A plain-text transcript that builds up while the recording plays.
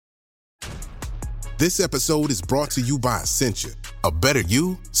This episode is brought to you by Essentia. A better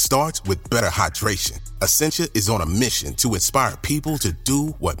you starts with better hydration. Essentia is on a mission to inspire people to do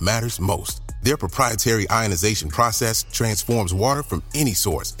what matters most. Their proprietary ionization process transforms water from any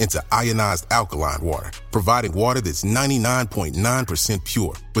source into ionized alkaline water, providing water that's 99.9%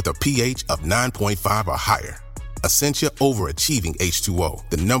 pure with a pH of 9.5 or higher. Essentia Overachieving H2O,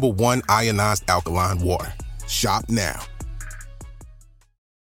 the #1 ionized alkaline water. Shop now.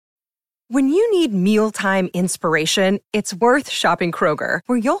 When you need mealtime inspiration, it's worth shopping Kroger,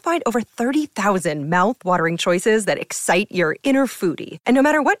 where you'll find over 30,000 mouth-watering choices that excite your inner foodie. And no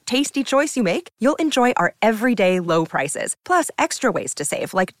matter what tasty choice you make, you'll enjoy our everyday low prices, plus extra ways to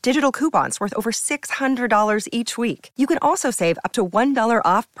save, like digital coupons worth over $600 each week. You can also save up to $1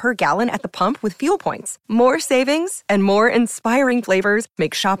 off per gallon at the pump with fuel points. More savings and more inspiring flavors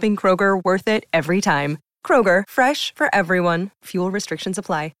make shopping Kroger worth it every time. Kroger, fresh for everyone. Fuel restrictions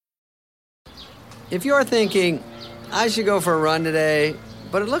apply. If you're thinking, I should go for a run today,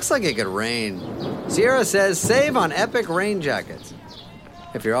 but it looks like it could rain, Sierra says save on epic rain jackets.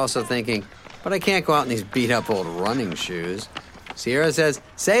 If you're also thinking, but I can't go out in these beat-up old running shoes, Sierra says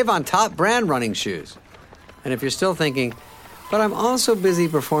save on top brand running shoes. And if you're still thinking, but I'm also busy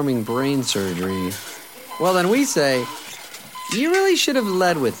performing brain surgery, well then we say, you really should have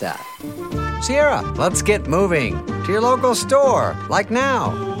led with that. Sierra, let's get moving to your local store, like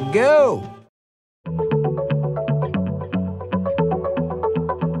now. Go!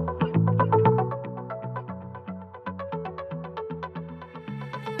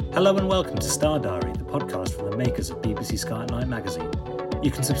 Hello and welcome to Star Diary, the podcast from the makers of BBC Sky at Night magazine. You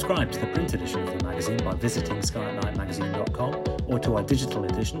can subscribe to the print edition of the magazine by visiting skyatnightmagazine.com or to our digital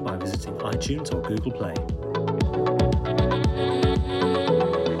edition by visiting iTunes or Google Play.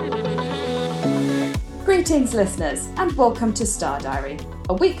 Greetings listeners and welcome to Star Diary,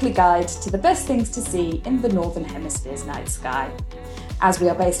 a weekly guide to the best things to see in the Northern Hemisphere's night sky. As we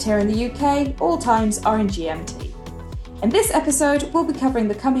are based here in the UK, all times are in GMT. In this episode, we'll be covering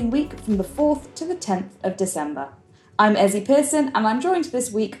the coming week from the 4th to the 10th of December. I'm Ezzy Pearson and I'm joined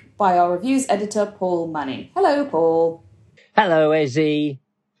this week by our reviews editor, Paul Money. Hello, Paul. Hello, Ezzy.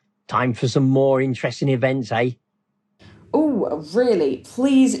 Time for some more interesting events, eh? Oh, really?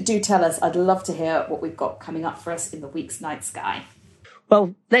 Please do tell us. I'd love to hear what we've got coming up for us in the week's night sky.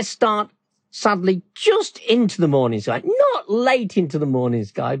 Well, let's start, sadly, just into the morning sky. Not late into the morning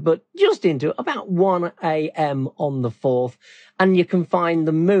sky, but just into about 1 a.m. on the 4th. And you can find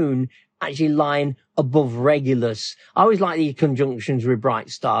the moon actually lying above Regulus. I always like the conjunctions with bright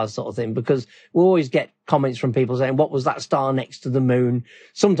stars sort of thing, because we always get comments from people saying, what was that star next to the moon?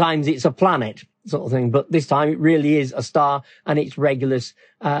 Sometimes it's a planet sort of thing, but this time it really is a star and it's Regulus.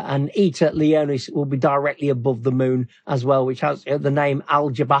 And Eta Leonis will be directly above the moon as well, which has the name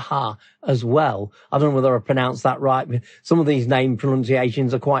Al-Jabahar as well. I don't know whether I pronounced that right, but some of these name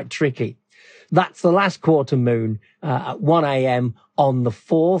pronunciations are quite tricky. That's the last quarter moon at 1 a.m. on the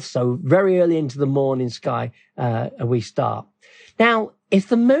 4th, so very early into the morning sky we start. Now, if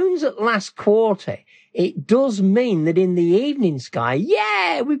the moon's at last quarter, it does mean that in the evening sky,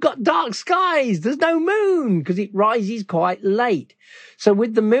 we've got dark skies. There's no moon because it rises quite late. So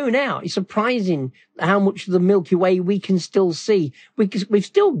with the moon out, it's surprising how much of the Milky Way we can still see. We've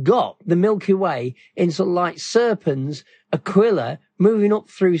still got the Milky Way in sort of like Serpens, Aquila, moving up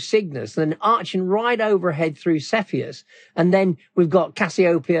through Cygnus, then arching right overhead through Cepheus. And then we've got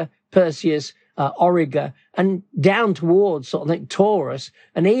Cassiopeia, Perseus, Auriga, and down towards sort of like Taurus,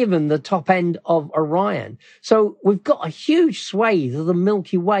 and even the top end of Orion. So we've got a huge swathe of the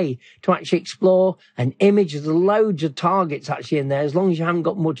Milky Way to actually explore and image. There's loads of targets actually in there, as long as you haven't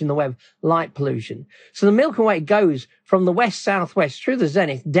got much in the way of light pollution. So the Milky Way goes from the west-southwest through the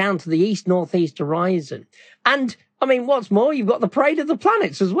zenith down to the east-northeast horizon. And I mean, what's more, you've got the parade of the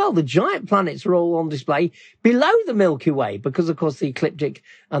planets as well. The giant planets are all on display below the Milky Way because, of course, the ecliptic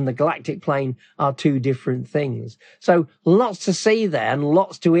and the galactic plane are two different things. So lots to see there and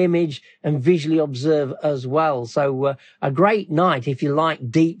lots to image and visually observe as well. So a great night if you like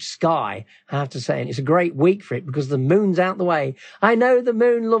deep sky, I have to say. And it's a great week for it because the moon's out the way. I know the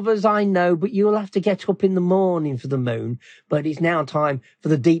moon lovers, I know, but you'll have to get up in the morning for the moon. But it's now time for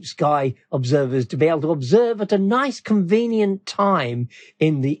the deep sky observers to be able to observe at a nice convenient time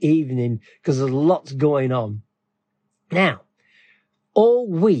in the evening because there's lots going on. Now, all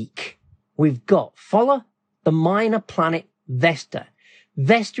week we've got follow the minor planet Vesta.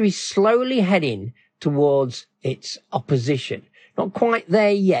 Vesta is slowly heading towards its opposition. Not quite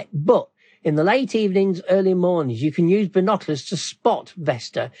there yet, but in the late evenings, early mornings, you can use binoculars to spot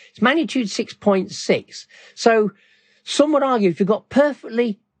Vesta. It's magnitude 6.6. So some would argue if you've got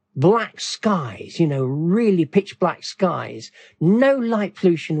perfectly black skies, really pitch black skies, no light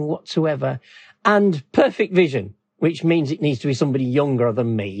pollution whatsoever, and perfect vision, which means it needs to be somebody younger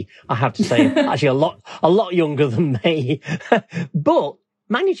than me. I have to say, actually a lot younger than me. But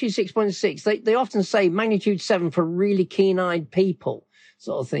magnitude 6.6, they often say magnitude 7 for really keen-eyed people,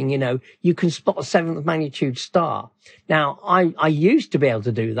 sort of thing. You can spot a 7th magnitude star. Now, I used to be able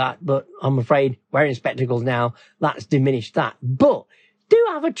to do that, but I'm afraid wearing spectacles now, that's diminished that. But do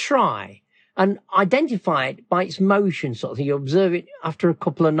have a try and identify it by its motion, sort of thing. You observe it after a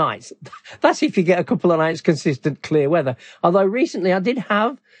couple of nights. That's if you get a couple of nights consistent clear weather. Although recently I did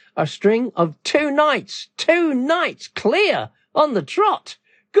have a string of 2 nights clear on the trot.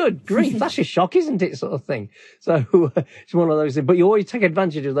 Good grief, that's a shock, isn't it, sort of thing. So it's one of those things. But you always take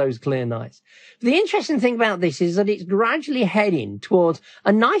advantage of those clear nights. The interesting thing about this is that it's gradually heading towards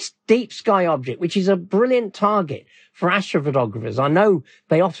a nice deep sky object, which is a brilliant target for astrophotographers. I know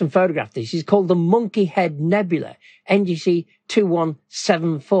they often photograph this. It's called the Monkey Head Nebula, NGC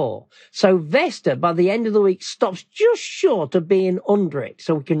 2174. So Vesta, by the end of the week, stops just short of being under it.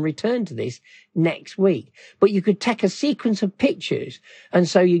 So we can return to this next week. But you could take a sequence of pictures. And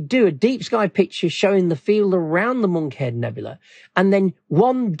so you do a deep sky picture showing the field around the Monkey Head Nebula. And then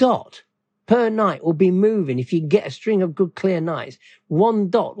one dot per night will be moving. If you get a string of good clear nights, one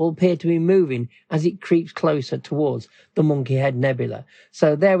dot will appear to be moving as it creeps closer towards the Monkey Head Nebula.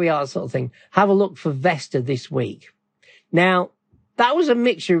 So there we are, sort of thing. Have a look for Vesta this week. Now, that was a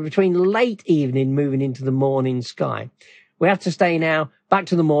mixture between late evening moving into the morning sky. We have to stay now back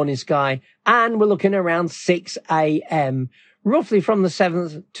to the morning sky, and we're looking around 6 a.m., roughly from the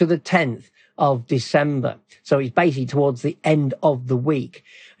 7th to the 10th of December. So it's basically towards the end of the week.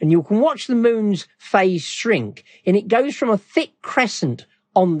 And you can watch the moon's phase shrink, and it goes from a thick crescent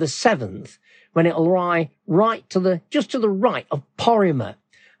on the 7th, when it'll lie just to the right of Porrima,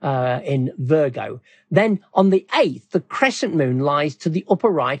 in Virgo. Then on the 8th, the crescent moon lies to the upper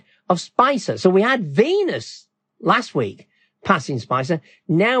right of Spicer. So we had Venus last week passing Spicer.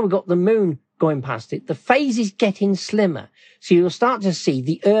 Now we've got the moon going past it. The phase is getting slimmer. So you'll start to see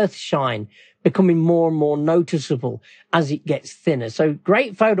the earth shine becoming more and more noticeable as it gets thinner. So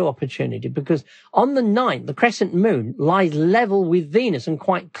great photo opportunity, because on the 9th, the crescent moon lies level with Venus and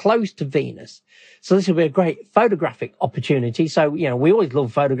quite close to Venus. So this will be a great photographic opportunity. So, we always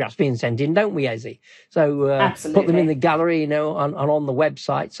love photographs being sent in, don't we, Ezzy? So put them in the gallery, on the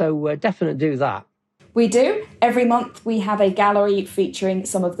website. So definitely do that. We do. Every month we have a gallery featuring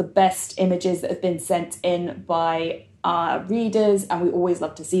some of the best images that have been sent in by our readers, and we always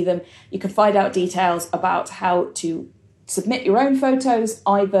love to see them. You can find out details about how to submit your own photos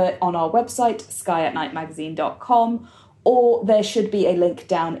either on our website, skyatnightmagazine.com, or there should be a link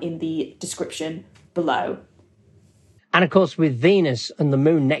down in the description below. And of course, with Venus and the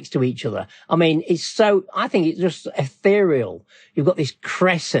moon next to each other, I think it's just ethereal. You've got this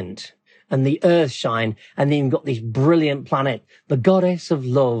crescent and the earth shine, and then you've got this brilliant planet, the goddess of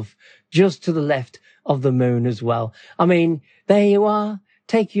love, just to the left of the moon as well. There you are.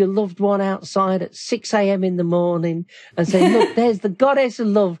 Take your loved one outside at 6 a.m. in the morning and say, look, there's the goddess of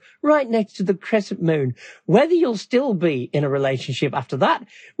love right next to the crescent moon. Whether you'll still be in a relationship after that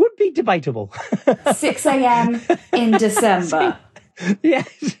would be debatable. 6 a.m. in December.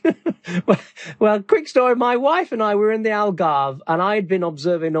 Yes. Well, quick story. My wife and I were in the Algarve, and I had been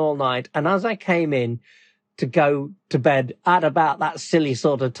observing all night. And as I came in to go to bed at about that silly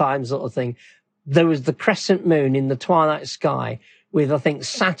sort of time sort of thing, there was the crescent moon in the twilight sky with, I think,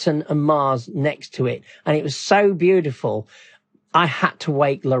 Saturn and Mars next to it. And it was so beautiful. I had to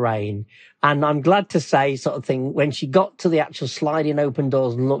wake Lorraine. And I'm glad to say, sort of thing, when she got to the actual sliding open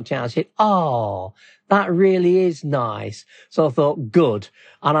doors and looked out, she said, oh, that really is nice. So I thought, good.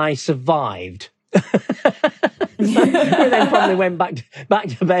 And I survived. We then probably went back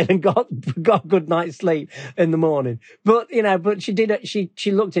to bed and got a good night's sleep in the morning. But she did it.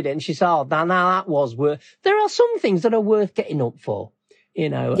 She looked at it and she said, "Oh, now that was worth." There are some things that are worth getting up for,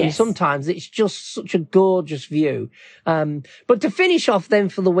 Yes. And sometimes it's just such a gorgeous view. But to finish off then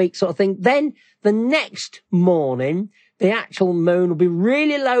for the week sort of thing, then the next morning, the actual moon will be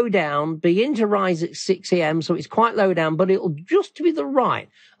really low down, begin to rise at 6 a.m. So it's quite low down, but it'll just to be the right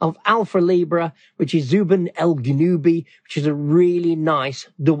of Alpha Libra, which is Zuben El Gnubi, which is a really nice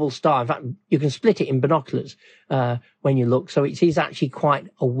double star. In fact, you can split it in binoculars, when you look. So it is actually quite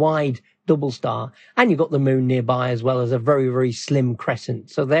a wide double star. And you've got the moon nearby as well as a very, very slim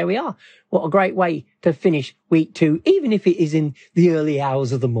crescent. So there we are. What a great way to finish week 2, even if it is in the early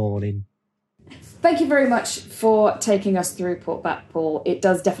hours of the morning. Thank you very much for taking us through that, Paul. It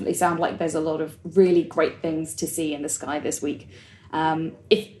does definitely sound like there's a lot of really great things to see in the sky this week.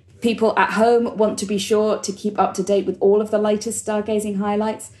 If people at home want to be sure to keep up to date with all of the latest stargazing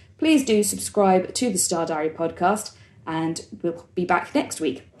highlights, please do subscribe to the Star Diary podcast, and we'll be back next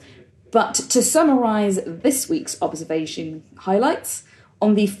week. But to summarise this week's observation highlights,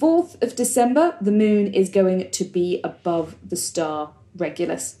 on the 4th of December, the moon is going to be above the star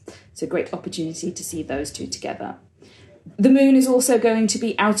Regulus. It's a great opportunity to see those two together. The moon is also going to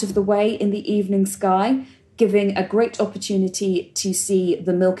be out of the way in the evening sky, giving a great opportunity to see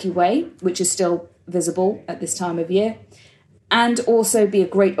the Milky Way, which is still visible at this time of year, and also be a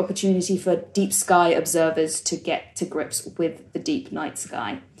great opportunity for deep sky observers to get to grips with the deep night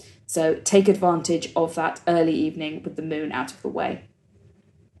sky. So take advantage of that early evening with the moon out of the way.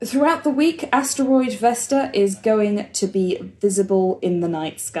 Throughout the week, asteroid Vesta is going to be visible in the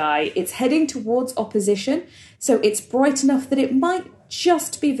night sky. It's heading towards opposition, so it's bright enough that it might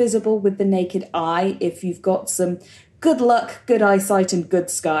just be visible with the naked eye if you've got some good luck, good eyesight, and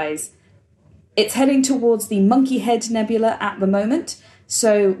good skies. It's heading towards the Monkey Head Nebula at the moment,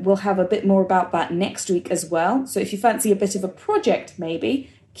 so we'll have a bit more about that next week as well. So if you fancy a bit of a project,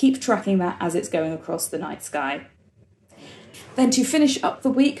 maybe, keep tracking that as it's going across the night sky. Then to finish up the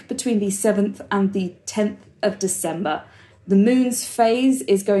week between the 7th and the 10th of December, the moon's phase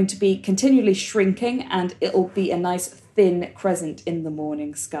is going to be continually shrinking, and it'll be a nice thin crescent in the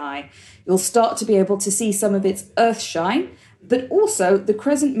morning sky. You'll start to be able to see some of its earth shine, but also the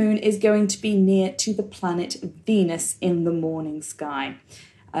crescent moon is going to be near to the planet Venus in the morning sky.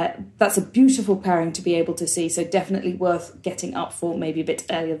 That's a beautiful pairing to be able to see, so definitely worth getting up for, maybe a bit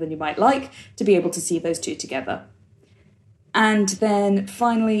earlier than you might like, to be able to see those two together. And then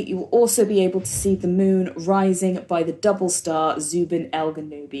finally, you'll also be able to see the moon rising by the double star Zubin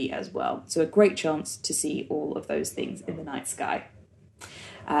Elganubi as well. So a great chance to see all of those things in the night sky.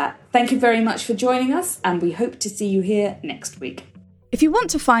 Thank you very much for joining us, and we hope to see you here next week. If you want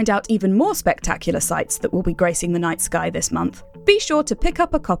to find out even more spectacular sights that will be gracing the night sky this month, be sure to pick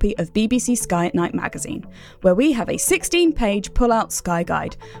up a copy of BBC Sky at Night magazine, where we have a 16-page pull-out sky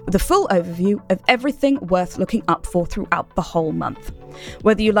guide with a full overview of everything worth looking up for throughout the whole month.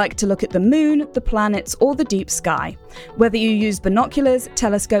 Whether you like to look at the moon, the planets, or the deep sky, whether you use binoculars,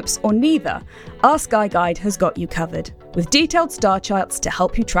 telescopes, or neither, our sky guide has got you covered, with detailed star charts to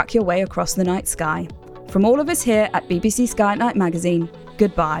help you track your way across the night sky. From all of us here at BBC Sky at Night magazine,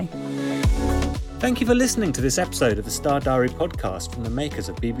 goodbye. Thank you for listening to this episode of the Star Diary podcast from the makers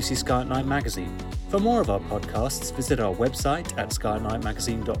of BBC Sky at Night magazine. For more of our podcasts, visit our website at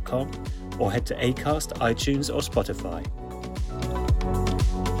skyatnightmagazine.com or head to Acast, iTunes or Spotify.